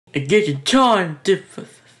It gives you time to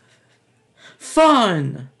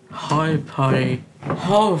fun. Hi, Popyy.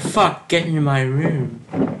 How the fuck get in my room?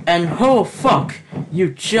 And how the fuck you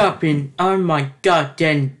jumping on my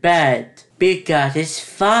goddamn bed? Because it's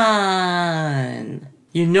fun.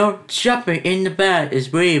 You know, jumping in the bed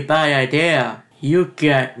is really a bad idea. You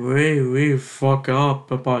get really fucked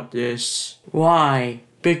up about this. Why?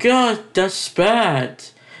 Because that's bad.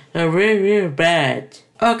 They're really bad.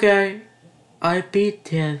 Okay, I'll be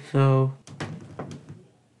careful.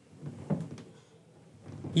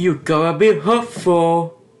 You gotta be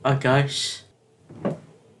hopeful, I guess.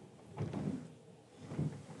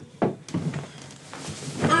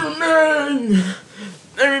 Oh man!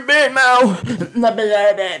 Very bad now!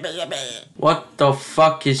 What the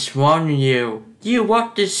fuck is wrong with you? You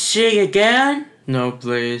want to see again? No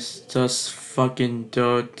please, just fucking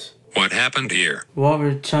don't. What happened here? What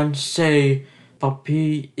we're trying to say,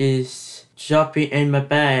 Popyy is jumping in my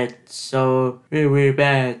bed, so really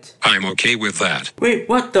bad. I'm okay with that. Wait,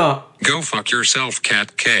 what the? Go fuck yourself,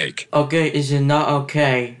 cat cake. Okay, is it not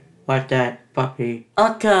okay? Like that, Popyy.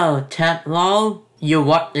 Okay, Tat Low, you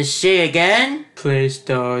want to see again? Please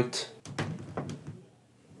don't.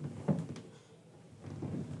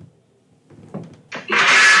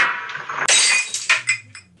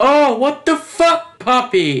 Oh, what the fuck,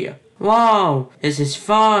 Popyy? Wow, this is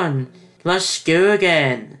fun. Let's go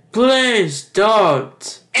again. Please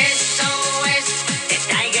don't.